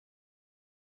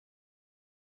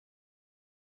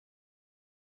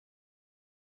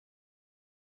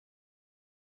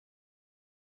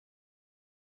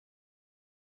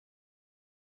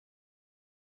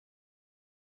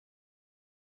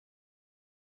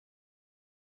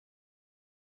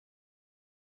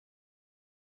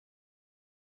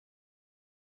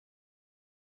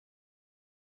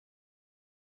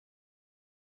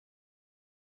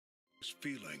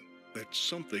Feeling that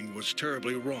something was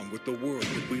terribly wrong with the world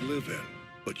that we live in,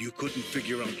 but you couldn't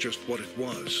figure out just what it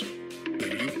was.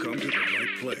 Then you've come to the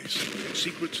right place.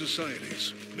 Secret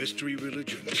societies, mystery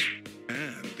religions,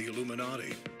 and the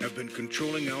Illuminati have been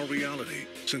controlling our reality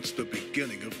since the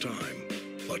beginning of time.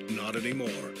 But not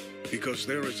anymore, because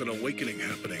there is an awakening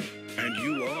happening, and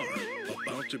you are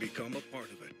about to become a part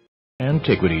of it.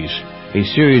 Antiquities, a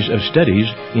series of studies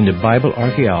into Bible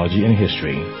archaeology and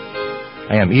history.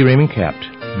 I am Raymond Capt,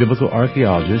 biblical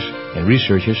archaeologist and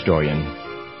research historian.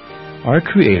 Our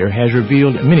Creator has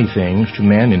revealed many things to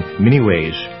man in many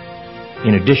ways.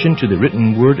 In addition to the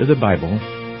written word of the Bible,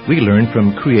 we learn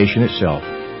from creation itself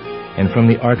and from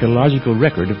the archaeological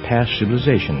record of past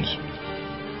civilizations.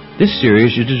 This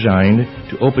series is designed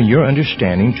to open your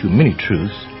understanding to many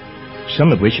truths,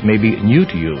 some of which may be new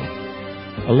to you.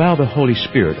 Allow the Holy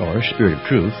Spirit, or Spirit of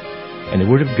Truth, and the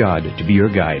Word of God to be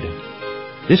your guide.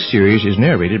 This series is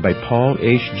narrated by Paul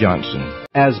H. Johnson.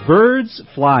 As birds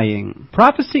flying.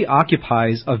 Prophecy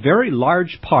occupies a very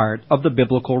large part of the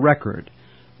biblical record,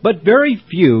 but very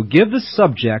few give the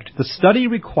subject the study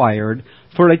required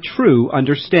for a true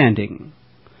understanding.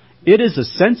 It is a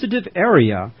sensitive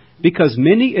area because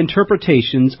many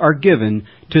interpretations are given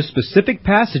to specific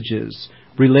passages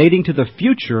relating to the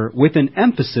future with an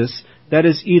emphasis that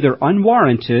is either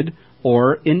unwarranted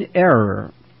or in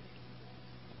error.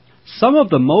 Some of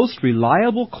the most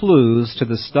reliable clues to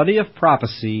the study of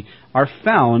prophecy are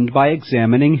found by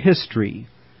examining history.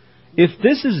 If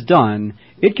this is done,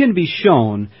 it can be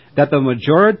shown that the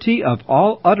majority of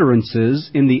all utterances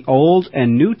in the Old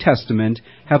and New Testament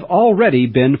have already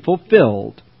been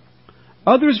fulfilled.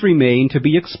 Others remain to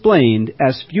be explained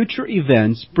as future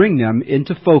events bring them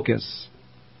into focus.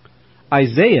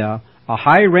 Isaiah, a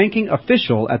high-ranking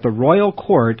official at the royal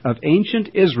court of ancient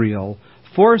Israel,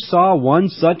 foresaw one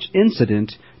such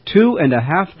incident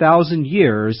 2,500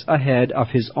 years ahead of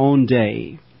his own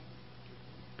day.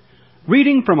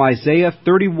 Reading from Isaiah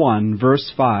 31,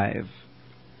 verse 5.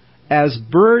 As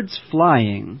birds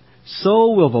flying,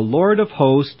 so will the Lord of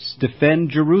hosts defend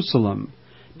Jerusalem.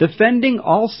 Defending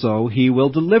also he will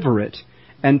deliver it,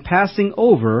 and passing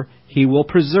over he will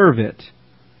preserve it.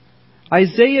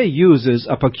 Isaiah uses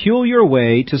a peculiar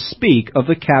way to speak of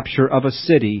the capture of a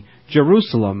city,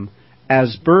 Jerusalem,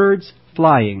 as birds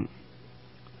flying.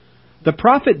 The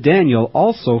prophet Daniel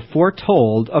also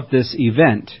foretold of this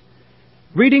event.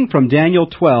 Reading from Daniel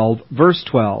 12, verse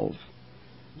 12.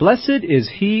 Blessed is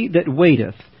he that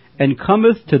waiteth, and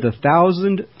cometh to the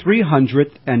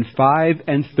 1,335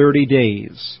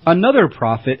 days. Another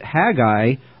prophet,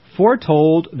 Haggai,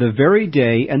 foretold the very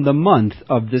day and the month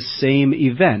of this same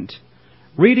event.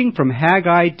 Reading from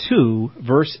Haggai 2,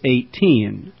 verse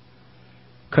 18.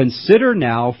 Consider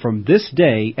now from this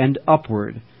day and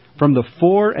upward, from the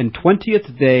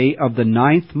 24th day of the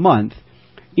 9th month,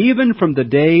 even from the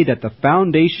day that the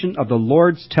foundation of the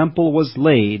Lord's temple was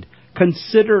laid,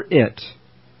 consider it.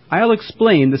 I'll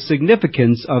explain the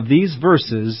significance of these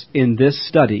verses in this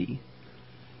study.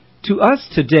 To us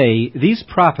today, these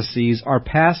prophecies are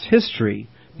past history,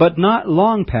 but not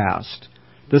long past.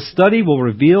 The study will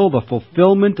reveal the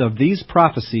fulfillment of these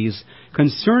prophecies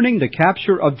concerning the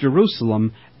capture of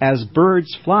Jerusalem as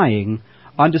birds flying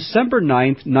on December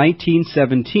 9,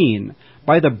 1917,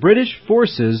 by the British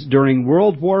forces during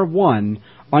World War I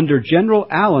under General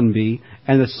Allenby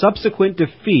and the subsequent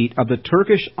defeat of the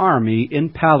Turkish army in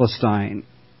Palestine.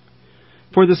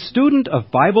 For the student of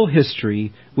Bible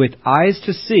history with eyes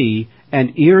to see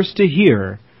and ears to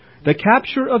hear, the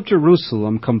capture of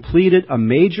Jerusalem completed a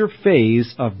major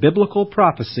phase of biblical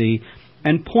prophecy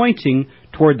and pointing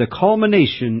toward the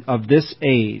culmination of this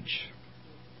age.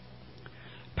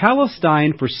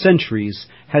 Palestine for centuries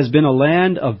has been a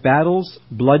land of battles,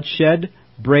 bloodshed,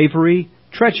 bravery,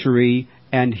 treachery,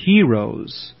 and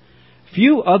heroes.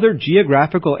 Few other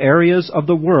geographical areas of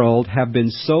the world have been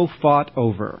so fought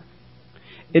over.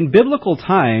 In biblical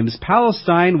times,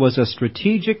 Palestine was a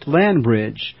strategic land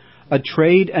bridge, a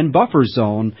trade and buffer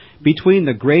zone between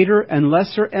the greater and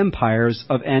lesser empires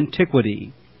of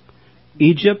antiquity.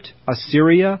 Egypt,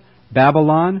 Assyria,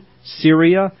 Babylon,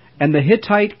 Syria, and the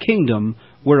Hittite kingdom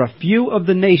were a few of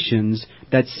the nations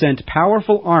that sent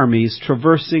powerful armies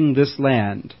traversing this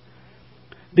land.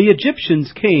 The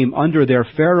Egyptians came under their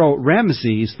pharaoh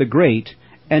Ramses the Great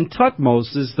and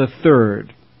Thutmose III.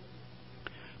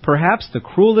 Perhaps the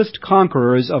cruelest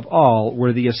conquerors of all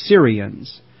were the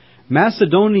Assyrians.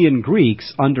 Macedonian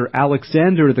Greeks under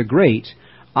Alexander the Great,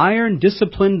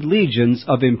 iron-disciplined legions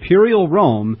of imperial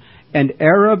Rome, and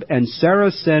Arab and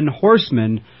Saracen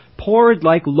horsemen poured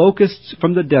like locusts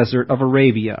from the desert of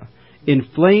Arabia,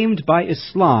 inflamed by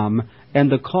Islam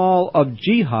and the call of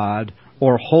jihad,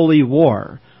 or holy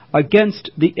war, against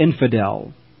the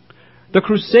infidel. The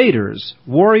Crusaders,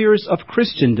 warriors of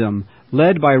Christendom,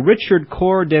 led by Richard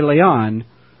Coeur de Lion,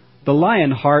 the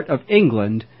Lionheart of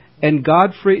England, and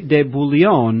Godfrey de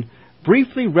Bouillon,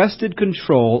 briefly wrested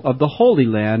control of the Holy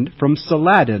Land from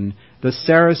Saladin, the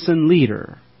Saracen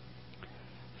leader.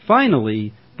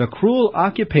 Finally, the cruel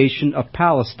occupation of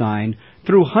Palestine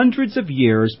through hundreds of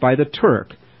years by the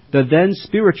Turk, the then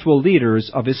spiritual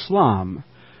leaders of Islam.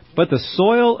 But the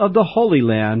soil of the Holy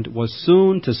Land was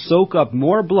soon to soak up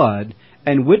more blood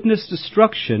and witness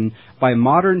destruction by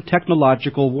modern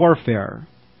technological warfare.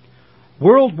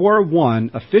 World War I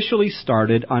officially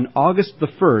started on August 1,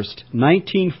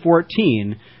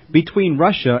 1914, between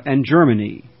Russia and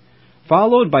Germany,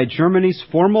 followed by Germany's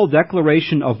formal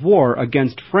declaration of war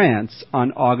against France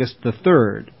on August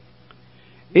 3.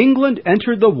 England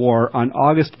entered the war on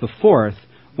August 4,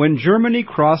 when Germany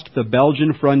crossed the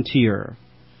Belgian frontier.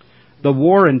 The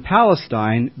war in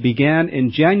Palestine began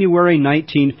in January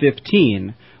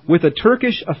 1915 with a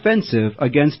Turkish offensive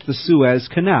against the Suez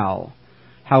Canal.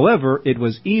 However, it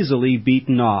was easily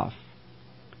beaten off.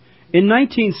 In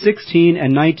 1916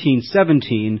 and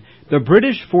 1917, the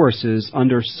British forces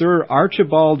under Sir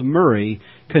Archibald Murray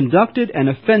conducted an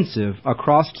offensive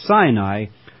across Sinai,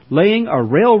 laying a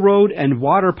railroad and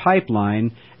water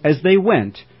pipeline as they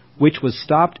went, which was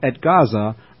stopped at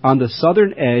Gaza on the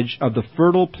southern edge of the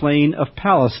fertile plain of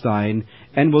Palestine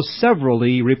and was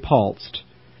severally repulsed.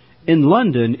 In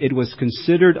London, it was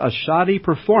considered a shoddy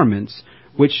performance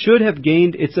which should have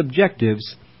gained its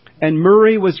objectives, and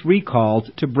Murray was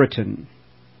recalled to Britain.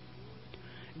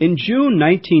 In June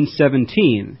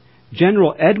 1917,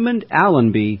 General Edmund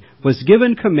Allenby was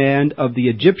given command of the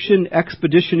Egyptian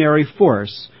Expeditionary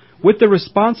Force with the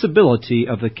responsibility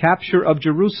of the capture of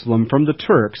Jerusalem from the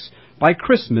Turks by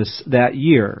Christmas that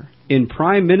year. In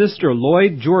Prime Minister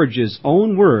Lloyd George's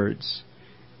own words,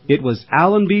 "It was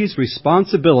Allenby's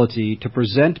responsibility to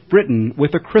present Britain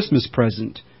with a Christmas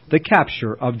present, the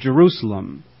capture of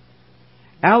Jerusalem."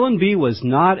 Allenby was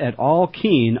not at all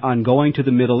keen on going to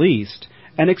the Middle East,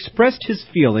 and expressed his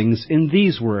feelings in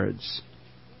these words,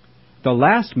 "The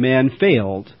last man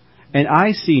failed, and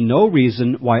I see no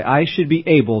reason why I should be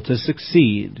able to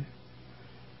succeed."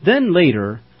 Then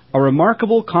later, a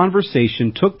remarkable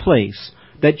conversation took place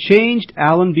that changed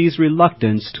Allenby's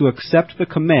reluctance to accept the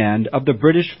command of the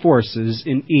British forces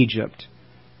in Egypt.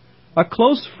 A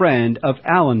close friend of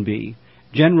Allenby,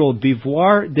 General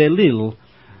Beauvoir de Lille,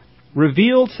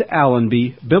 revealed to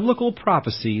Allenby biblical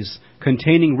prophecies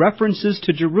containing references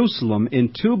to Jerusalem in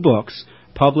 2 books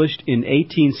published in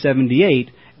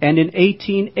 1878 and in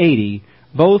 1880,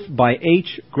 both by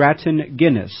H. Grattan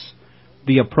Guinness,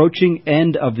 The Approaching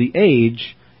End of the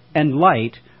Age and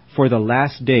Light for the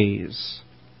Last Days.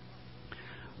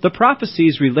 The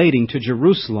prophecies relating to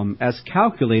Jerusalem as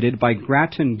calculated by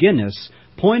Grattan Guinness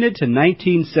pointed to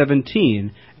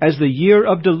 1917 as the year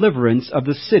of deliverance of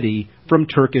the city from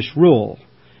Turkish rule.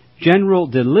 General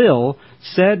de Lille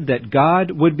said that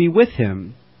God would be with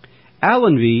him.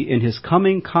 Allenby in his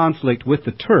coming conflict with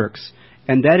the Turks,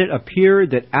 and that it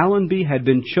appeared that Allenby had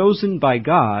been chosen by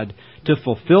God to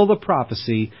fulfill the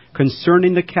prophecy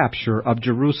concerning the capture of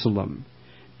Jerusalem.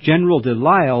 General de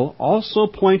Lisle also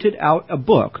pointed out a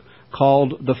book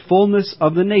called The Fullness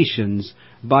of the Nations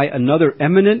by another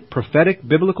eminent prophetic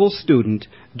biblical student,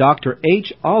 Dr.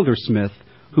 H. Aldersmith,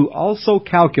 who also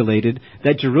calculated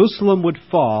that Jerusalem would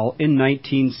fall in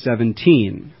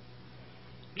 1917.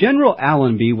 General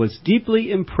Allenby was deeply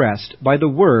impressed by the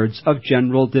words of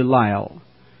General de Lisle.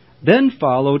 Then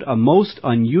followed a most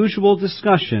unusual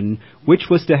discussion which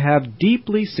was to have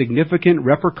deeply significant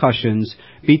repercussions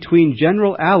between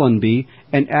General Allenby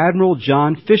and Admiral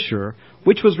John Fisher,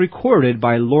 which was recorded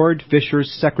by Lord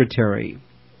Fisher's secretary.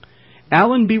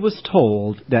 Allenby was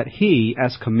told that he,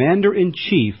 as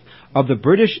Commander-in-Chief of the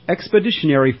British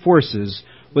Expeditionary Forces,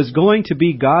 was going to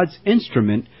be God's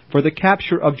instrument for the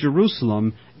capture of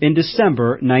Jerusalem in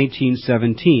December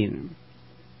 1917.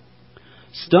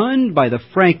 Stunned by the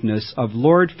frankness of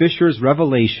Lord Fisher's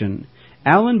revelation,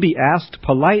 Allenby asked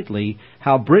politely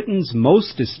how Britain's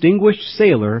most distinguished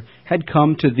sailor had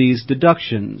come to these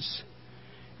deductions.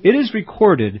 It is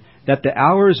recorded that the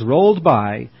hours rolled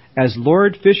by as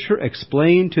Lord Fisher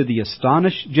explained to the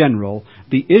astonished general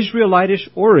the Israelitish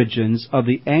origins of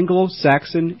the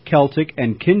Anglo-Saxon, Celtic,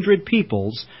 and kindred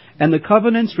peoples, and the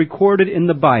covenants recorded in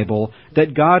the Bible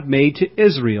that God made to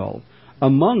Israel,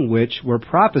 among which were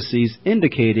prophecies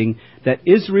indicating that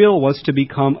Israel was to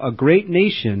become a great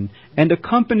nation and a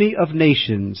company of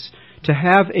nations, to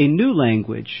have a new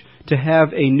language, to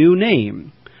have a new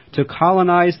name, to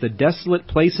colonize the desolate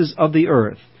places of the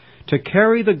earth, to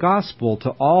carry the gospel to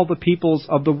all the peoples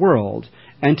of the world,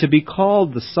 and to be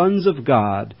called the sons of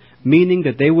God, meaning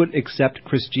that they would accept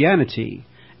Christianity,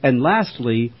 and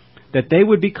lastly, that they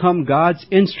would become God's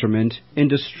instrument in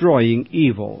destroying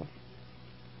evil.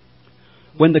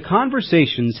 When the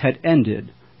conversations had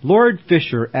ended, Lord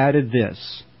Fisher added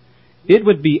this: "It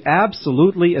would be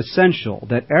absolutely essential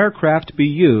that aircraft be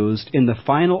used in the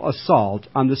final assault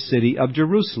on the city of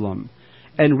Jerusalem,"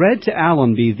 and read to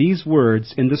Allenby these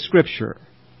words in the Scripture: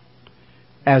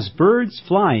 "As birds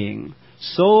flying,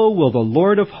 so will the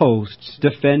Lord of hosts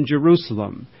defend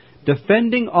Jerusalem.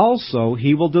 Defending also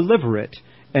he will deliver it,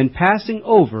 and passing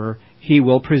over he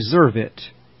will preserve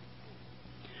it."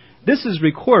 This is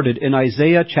recorded in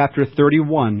Isaiah chapter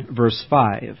 31, verse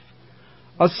 5.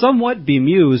 A somewhat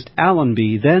bemused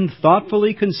Allenby then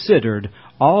thoughtfully considered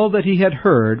all that he had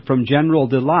heard from General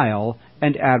Delisle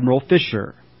and Admiral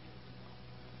Fisher.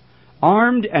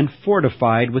 Armed and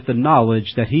fortified with the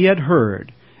knowledge that he had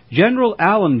heard, General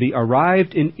Allenby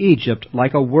arrived in Egypt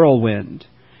like a whirlwind.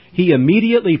 He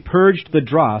immediately purged the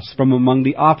dross from among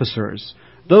the officers,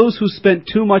 those who spent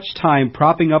too much time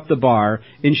propping up the bar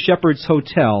in Shepherd's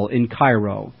Hotel in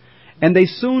Cairo, and they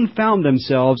soon found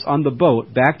themselves on the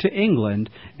boat back to England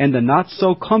and the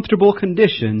not-so-comfortable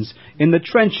conditions in the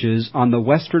trenches on the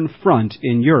Western Front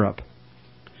in Europe.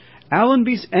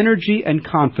 Allenby's energy and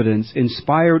confidence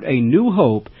inspired a new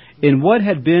hope in what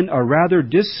had been a rather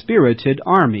dispirited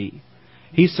army.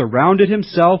 He surrounded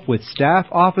himself with staff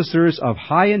officers of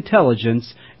high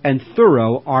intelligence and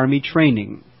thorough army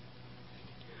training.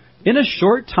 In a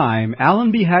short time,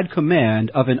 Allenby had command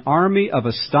of an army of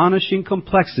astonishing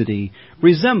complexity,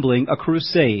 resembling a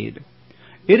crusade.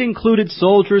 It included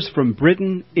soldiers from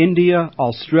Britain, India,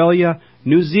 Australia,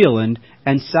 New Zealand,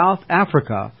 and South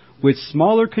Africa, with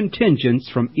smaller contingents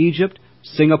from Egypt,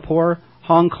 Singapore,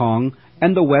 Hong Kong,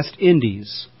 and the West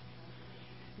Indies.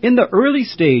 In the early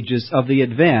stages of the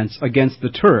advance against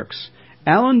the Turks,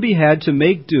 Allenby had to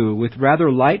make do with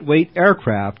rather lightweight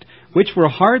aircraft which were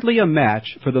hardly a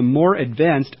match for the more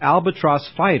advanced Albatross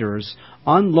fighters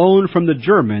on loan from the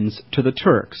Germans to the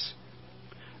Turks.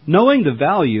 Knowing the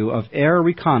value of air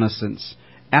reconnaissance,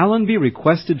 Allenby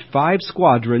requested 5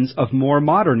 squadrons of more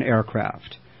modern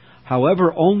aircraft.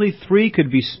 However, only 3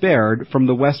 could be spared from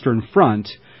the Western Front,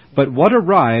 but what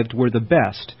arrived were the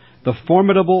best, the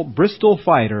formidable Bristol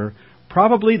fighter,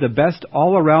 probably the best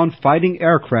all-around fighting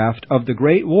aircraft of the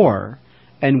Great War,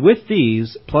 and with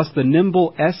these, plus the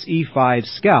nimble SE-5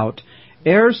 Scout,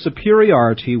 air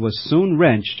superiority was soon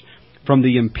wrenched from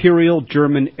the Imperial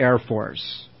German Air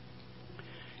Force.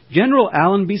 General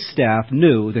Allenby's staff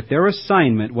knew that their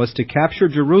assignment was to capture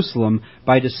Jerusalem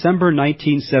by December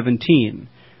 1917,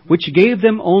 which gave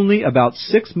them only about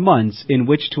 6 months in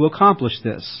which to accomplish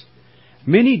this.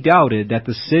 Many doubted that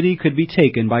the city could be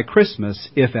taken by Christmas,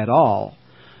 if at all.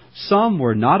 Some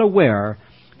were not aware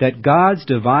that God's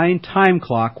divine time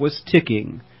clock was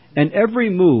ticking, and every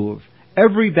move,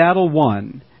 every battle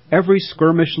won, every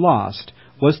skirmish lost,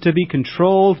 was to be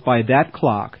controlled by that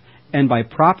clock, and by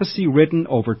prophecy written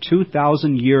over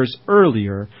 2,000 years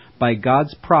earlier by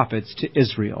God's prophets to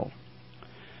Israel.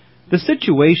 The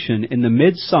situation in the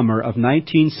midsummer of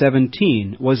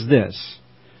 1917 was this.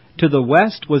 To the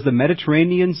west was the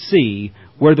Mediterranean Sea,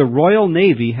 where the Royal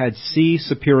Navy had sea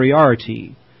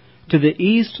superiority. To the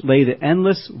east lay the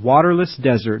endless, waterless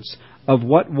deserts of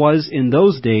what was in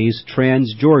those days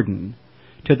Transjordan.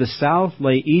 To the south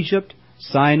lay Egypt,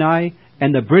 Sinai,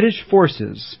 and the British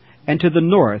forces, and to the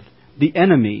north, the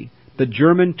enemy, the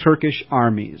German-Turkish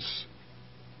armies.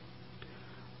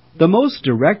 The most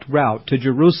direct route to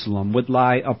Jerusalem would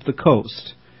lie up the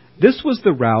coast. This was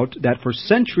the route that for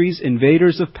centuries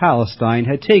invaders of Palestine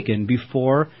had taken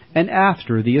before and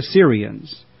after the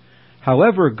Assyrians.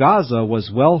 However, Gaza was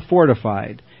well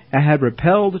fortified and had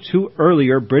repelled 2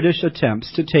 earlier British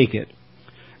attempts to take it.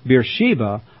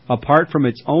 Beersheba, apart from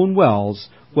its own wells,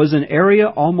 was an area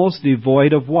almost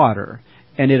devoid of water,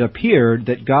 and it appeared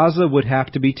that Gaza would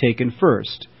have to be taken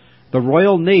first. The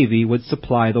Royal Navy would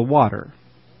supply the water.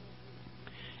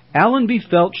 Allenby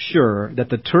felt sure that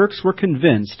the Turks were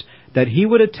convinced that he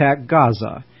would attack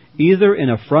Gaza, either in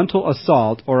a frontal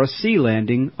assault or a sea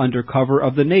landing under cover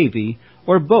of the Navy,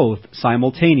 or both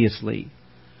simultaneously.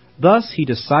 Thus he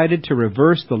decided to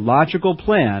reverse the logical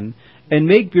plan and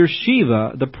make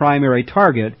Beersheba the primary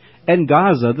target and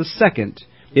Gaza the second.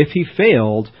 If he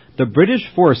failed, the British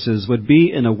forces would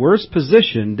be in a worse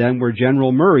position than were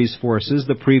General Murray's forces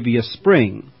the previous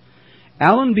spring.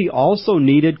 Allenby also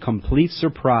needed complete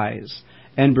surprise,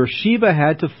 and Beersheba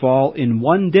had to fall in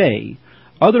one day,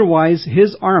 Otherwise,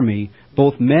 his army,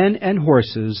 both men and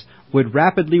horses, would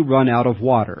rapidly run out of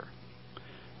water.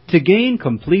 To gain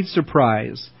complete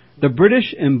surprise, the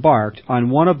British embarked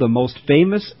on one of the most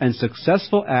famous and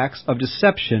successful acts of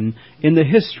deception in the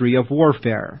history of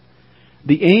warfare.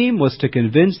 The aim was to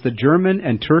convince the German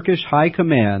and Turkish high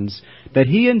commands that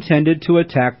he intended to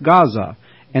attack Gaza,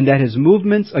 and that his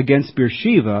movements against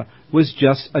Beersheba was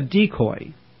just a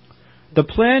decoy. The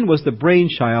plan was the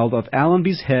brainchild of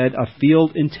Allenby's head of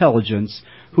field intelligence,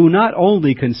 who not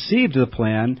only conceived the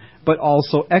plan, but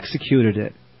also executed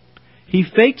it. He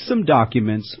faked some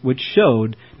documents which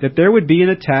showed that there would be an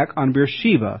attack on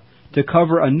Beersheba to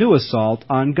cover a new assault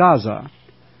on Gaza.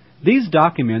 These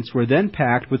documents were then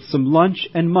packed with some lunch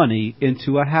and money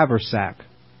into a haversack.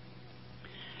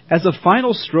 As a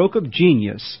final stroke of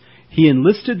genius, he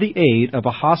enlisted the aid of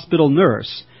a hospital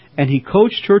nurse, and he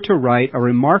coached her to write a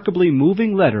remarkably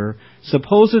moving letter,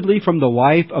 supposedly from the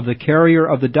wife of the carrier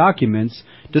of the documents,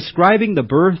 describing the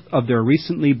birth of their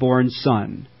recently born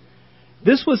son.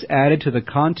 This was added to the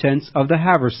contents of the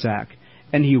haversack,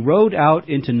 and he rode out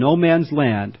into no man's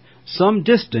land, some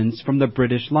distance from the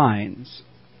British lines.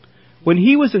 When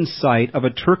he was in sight of a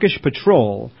Turkish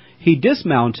patrol, he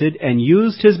dismounted and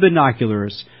used his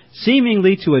binoculars,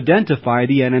 seemingly to identify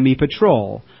the enemy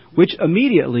patrol, which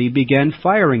immediately began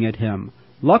firing at him,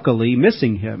 luckily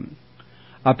missing him.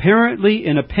 Apparently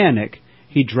in a panic,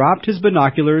 he dropped his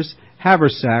binoculars,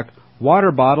 haversack,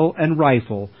 water bottle, and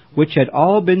rifle, which had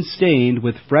all been stained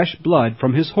with fresh blood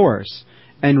from his horse,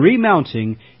 and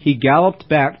remounting, he galloped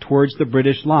back towards the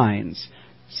British lines,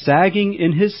 sagging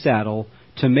in his saddle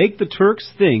to make the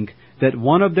Turks think that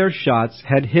one of their shots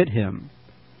had hit him.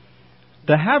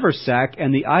 The haversack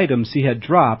and the items he had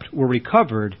dropped were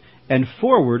recovered and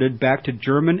forwarded back to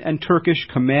German and Turkish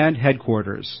command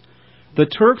headquarters. The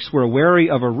Turks were wary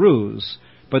of a ruse,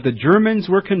 but the Germans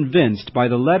were convinced by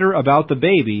the letter about the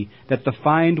baby that the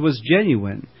find was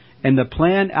genuine, and the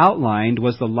plan outlined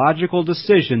was the logical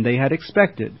decision they had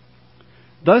expected.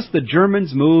 Thus the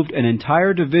Germans moved an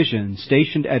entire division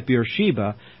stationed at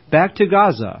Beersheba back to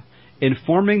Gaza,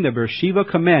 informing the Beersheba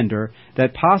commander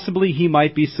that possibly he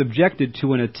might be subjected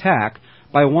to an attack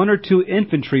by 1 or 2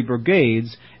 infantry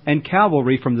brigades and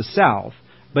cavalry from the south,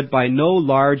 but by no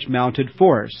large mounted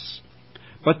force.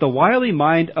 But the wily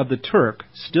mind of the Turk,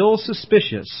 still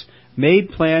suspicious,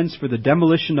 made plans for the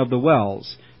demolition of the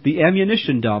wells, the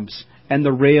ammunition dumps, and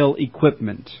the rail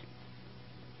equipment.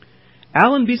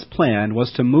 Allenby's plan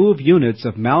was to move units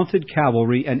of mounted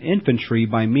cavalry and infantry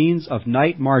by means of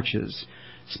night marches,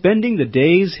 spending the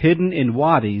days hidden in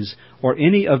wadis or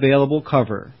any available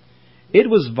cover. It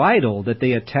was vital that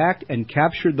they attacked and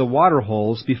captured the water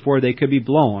holes before they could be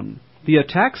blown. The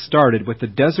attack started with the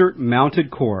Desert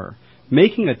Mounted Corps,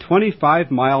 making a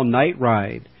 25-mile night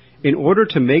ride in order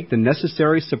to make the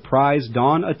necessary surprise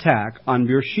dawn attack on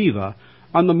Beersheba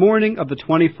on the morning of the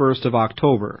 21st of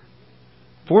October.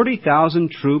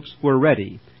 40,000 troops were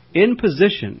ready, in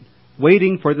position,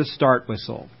 waiting for the start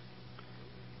whistle.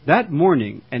 That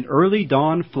morning, an early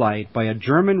dawn flight by a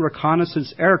German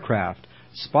reconnaissance aircraft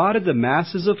spotted the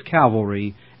masses of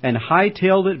cavalry and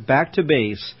hightailed it back to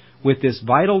base with this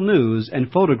vital news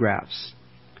and photographs.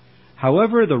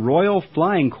 However, the Royal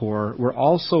Flying Corps were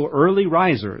also early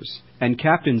risers, and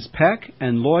Captains Peck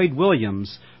and Lloyd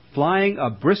Williams, flying a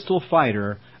Bristol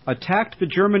fighter, attacked the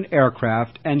German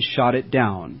aircraft and shot it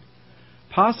down.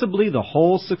 Possibly the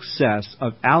whole success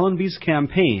of Allenby's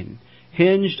campaign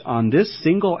hinged on this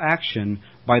single action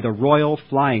by the Royal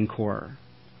Flying Corps.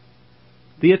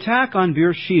 The attack on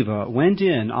Beersheba went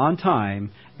in on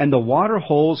time, and the water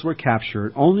holes were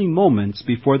captured only moments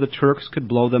before the Turks could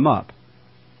blow them up.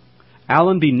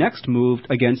 Allenby next moved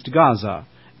against Gaza,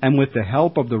 and with the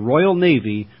help of the Royal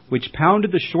Navy, which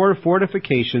pounded the shore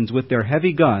fortifications with their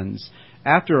heavy guns,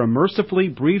 after a mercifully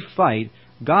brief fight,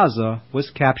 Gaza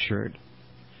was captured.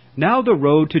 Now the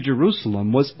road to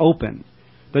Jerusalem was open.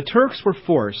 The Turks were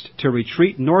forced to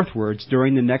retreat northwards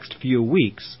during the next few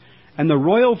weeks, and the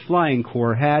Royal Flying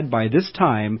Corps had by this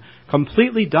time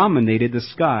completely dominated the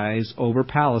skies over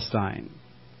Palestine.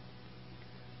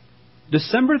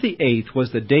 December the 8th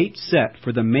was the date set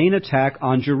for the main attack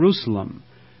on Jerusalem,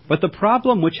 but the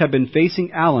problem which had been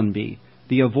facing Allenby,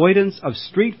 the avoidance of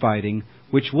street fighting,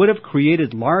 which would have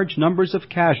created large numbers of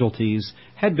casualties,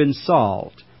 had been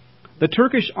solved. The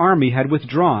Turkish army had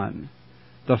withdrawn.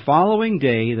 The following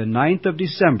day, the 9th of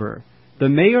December, the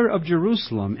mayor of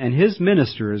Jerusalem and his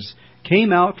ministers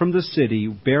came out from the city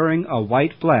bearing a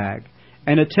white flag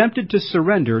and attempted to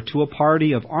surrender to a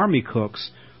party of army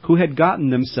cooks who had gotten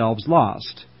themselves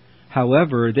lost.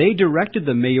 However, they directed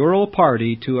the mayoral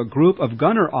party to a group of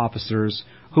gunner officers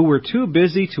who were too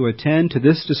busy to attend to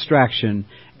this distraction,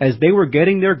 as they were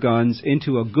getting their guns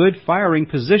into a good firing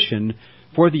position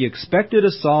for the expected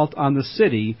assault on the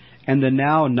city and the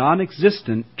now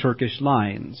non-existent Turkish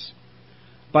lines.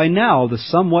 By now, the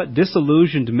somewhat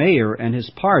disillusioned mayor and his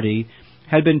party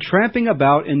had been tramping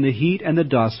about in the heat and the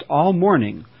dust all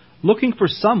morning, looking for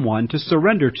someone to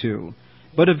surrender to,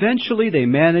 but eventually they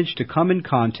managed to come in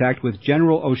contact with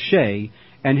General O'Shea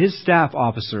and his staff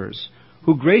officers,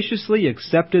 who graciously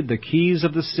accepted the keys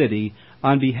of the city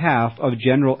on behalf of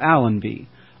General Allenby,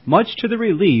 much to the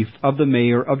relief of the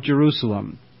mayor of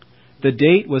Jerusalem. The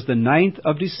date was the 9th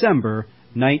of December,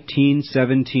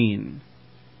 1917.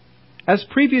 As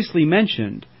previously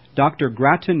mentioned, Dr.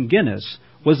 Grattan Guinness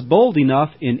was bold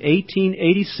enough in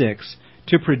 1886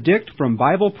 to predict from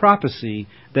Bible prophecy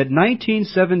that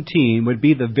 1917 would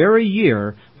be the very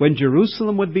year when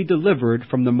Jerusalem would be delivered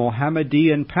from the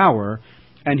Mohammedan power,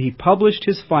 and he published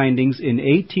his findings in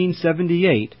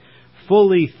 1878,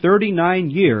 fully 39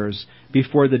 years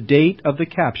before the date of the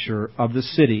capture of the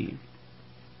city.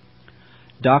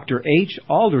 Dr. H.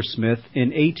 Aldersmith in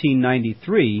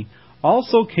 1893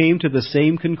 also came to the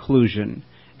same conclusion,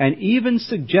 and even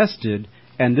suggested,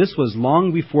 and this was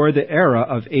long before the era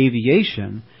of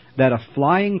aviation, that a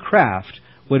flying craft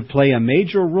would play a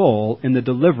major role in the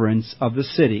deliverance of the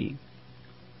city.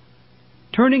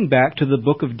 Turning back to the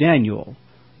book of Daniel,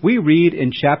 we read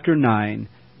in chapter 9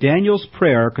 Daniel's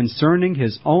prayer concerning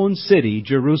his own city,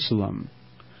 Jerusalem.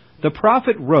 The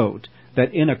prophet wrote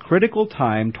that in a critical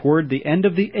time toward the end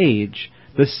of the age,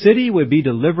 the city would be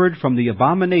delivered from the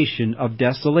abomination of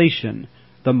desolation,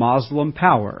 the Muslim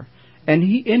power, and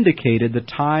he indicated the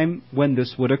time when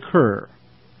this would occur.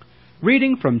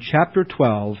 Reading from chapter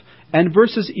 12 and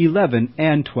verses 11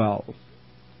 and 12.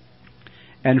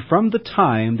 And from the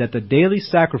time that the daily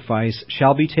sacrifice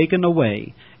shall be taken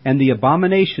away, and the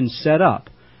abomination set up,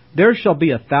 there shall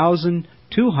be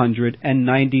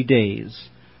 1,290 days.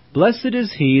 Blessed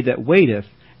is he that waiteth,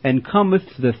 and cometh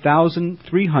to the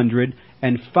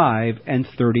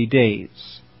 1,335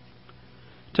 days.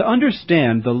 To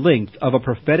understand the length of a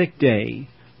prophetic day,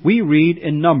 we read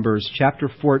in Numbers chapter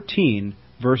 14,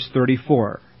 verse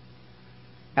 34.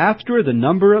 After the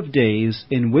number of days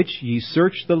in which ye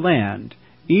search the land,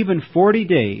 even 40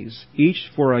 days, each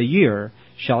for a year,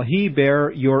 shall he bear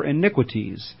your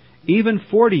iniquities, even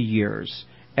 40 years,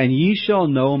 and ye shall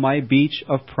know my beach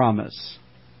of promise.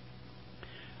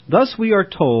 Thus we are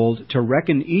told to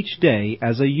reckon each day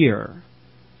as a year.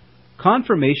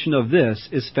 Confirmation of this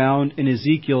is found in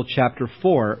Ezekiel chapter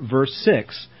 4, verse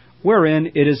 6, wherein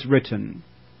it is written,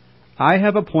 I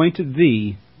have appointed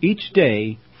thee each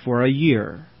day for a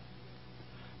year.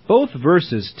 Both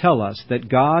verses tell us that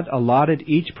God allotted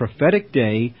each prophetic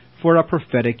day for a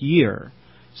prophetic year,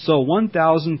 so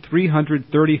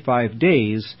 1,335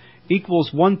 days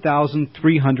equals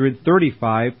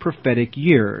 1,335 prophetic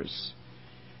years.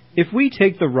 If we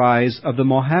take the rise of the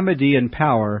Mohammedan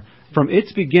power from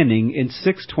its beginning in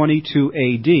 622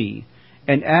 A.D.,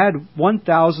 and add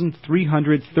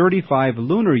 1,335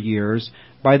 lunar years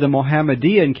by the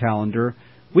Mohammedan calendar,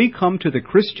 we come to the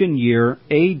Christian year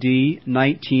A.D.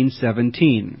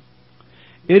 1917.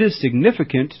 It is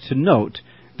significant to note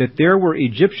that there were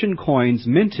Egyptian coins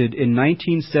minted in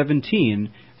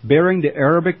 1917 bearing the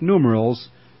Arabic numerals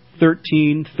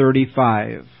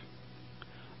 1335.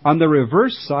 On the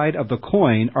reverse side of the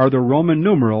coin are the Roman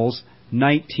numerals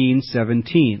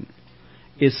 1917.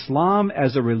 Islam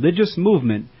as a religious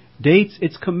movement dates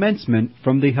its commencement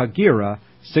from the Hijra,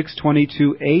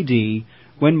 622 A.D.,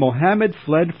 when Muhammad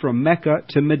fled from Mecca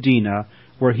to Medina,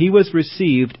 where he was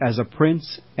received as a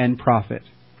prince and prophet.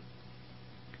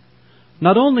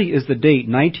 Not only is the date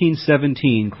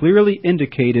 1917 clearly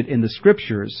indicated in the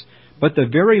Scriptures, but the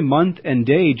very month and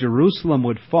day Jerusalem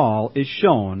would fall is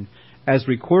shown, as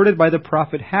recorded by the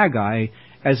prophet Haggai,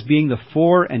 as being the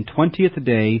 24th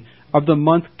day of the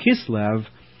month Kislev,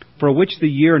 for which the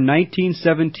year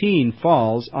 1917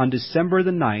 falls on December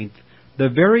the 9th, the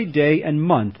very day and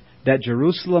month that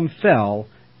Jerusalem fell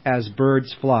as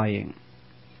birds flying.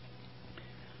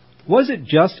 Was it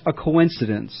just a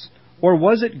coincidence, or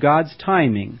was it God's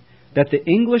timing, that the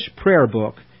English prayer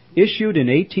book, issued in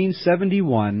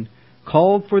 1871,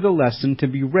 called for the lesson to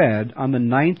be read on the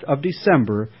 9th of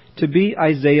December to be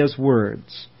Isaiah's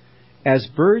words, As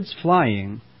birds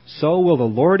flying, so will the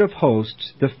Lord of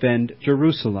hosts defend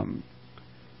Jerusalem.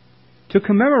 To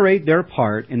commemorate their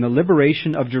part in the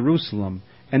liberation of Jerusalem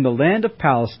and the land of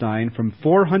Palestine from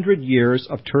 400 years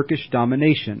of Turkish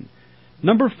domination,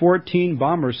 No. 14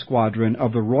 Bomber Squadron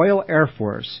of the Royal Air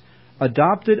Force,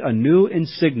 adopted a new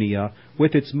insignia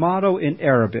with its motto in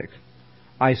Arabic,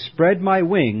 "I spread my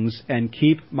wings and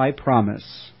keep my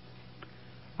promise."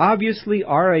 Obviously,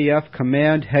 RAF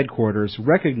Command Headquarters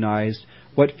recognized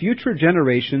what future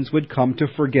generations would come to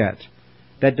forget,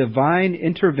 that divine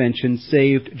intervention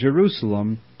saved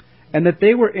Jerusalem, and that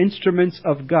they were instruments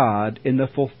of God in the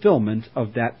fulfillment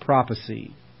of that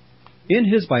prophecy. In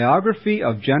his biography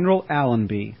of General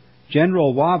Allenby,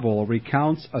 General Wavell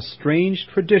recounts a strange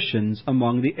traditions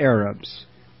among the Arabs.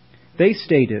 They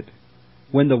stated,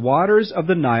 "When the waters of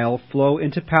the Nile flow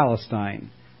into Palestine,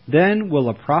 then will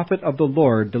a prophet of the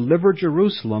Lord deliver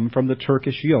Jerusalem from the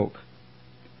Turkish yoke."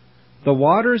 The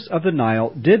waters of the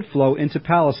Nile did flow into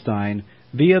Palestine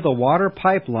via the water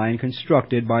pipeline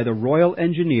constructed by the Royal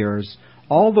Engineers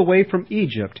all the way from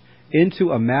Egypt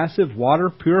into a massive water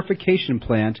purification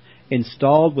plant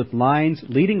installed with lines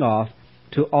leading off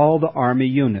to all the army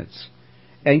units.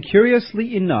 And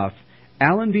curiously enough,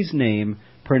 Allenby's name,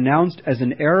 pronounced as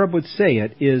an Arab would say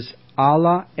it, is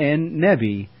Allah en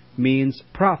Nebi, means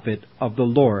prophet of the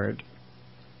Lord.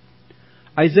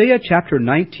 Isaiah chapter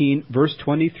 19, verse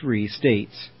 23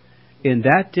 states, "In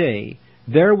that day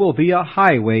there will be a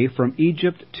highway from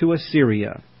Egypt to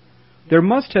Assyria." There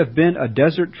must have been a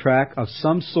desert track of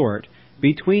some sort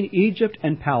between Egypt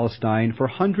and Palestine for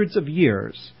hundreds of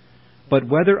years, but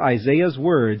whether Isaiah's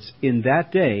words, "in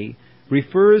that day,"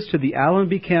 refers to the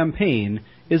Allenby campaign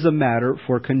is a matter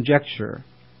for conjecture.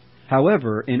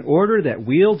 However, in order that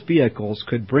wheeled vehicles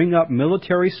could bring up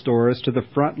military stores to the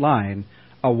front line,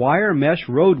 a wire mesh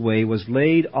roadway was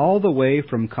laid all the way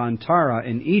from Kantara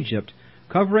in Egypt,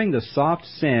 covering the soft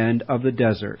sand of the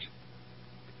desert.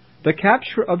 The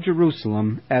capture of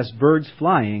Jerusalem as birds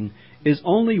flying is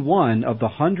only one of the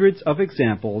hundreds of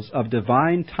examples of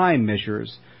divine time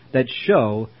measures that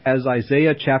show, as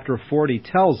Isaiah chapter 40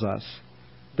 tells us,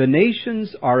 "The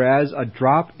nations are as a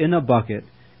drop in a bucket,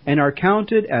 and are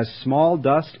counted as small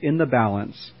dust in the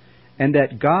balance, and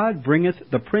that God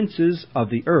bringeth the princes of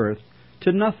the earth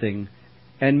to nothing,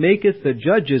 and maketh the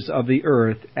judges of the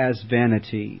earth as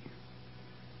vanity."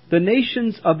 The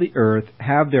nations of the earth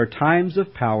have their times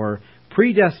of power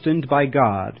predestined by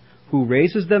God, who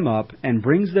raises them up and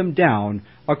brings them down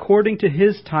according to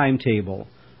his timetable,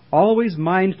 always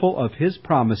mindful of his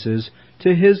promises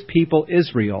to his people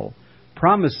Israel,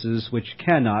 promises which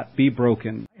cannot be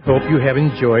broken. I hope you have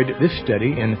enjoyed this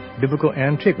study in biblical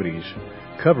antiquities,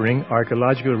 covering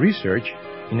archaeological research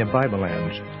in the Bible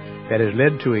lands that has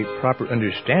led to a proper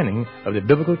understanding of the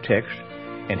biblical text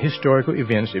and historical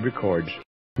events it records.